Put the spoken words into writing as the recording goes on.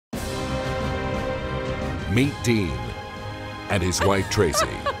Meet Dean and his wife Tracy.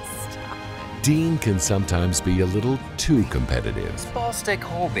 Dean can sometimes be a little too competitive. Ball stick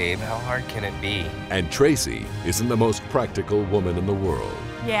hole, babe. How hard can it be? And Tracy isn't the most practical woman in the world.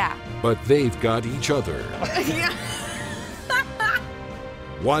 Yeah. But they've got each other. Yeah.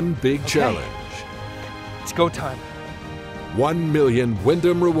 One big challenge. It's go time. 1 million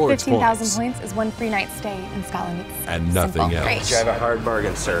Wyndham rewards 15,000 points. points is one free night stay in Scotland. It's And nothing simple. else. Great. Drive a hard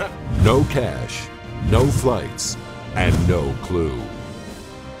bargain, sir. No cash, no flights, and no clue.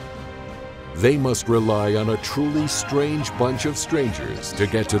 They must rely on a truly strange bunch of strangers to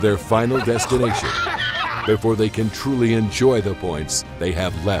get to their final destination before they can truly enjoy the points they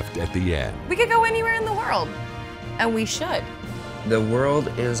have left at the end. We could go anywhere in the world, and we should. The world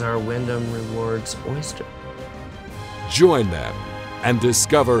is our Wyndham Rewards oyster. Join them and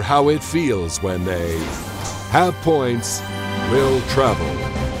discover how it feels when they have points, will travel,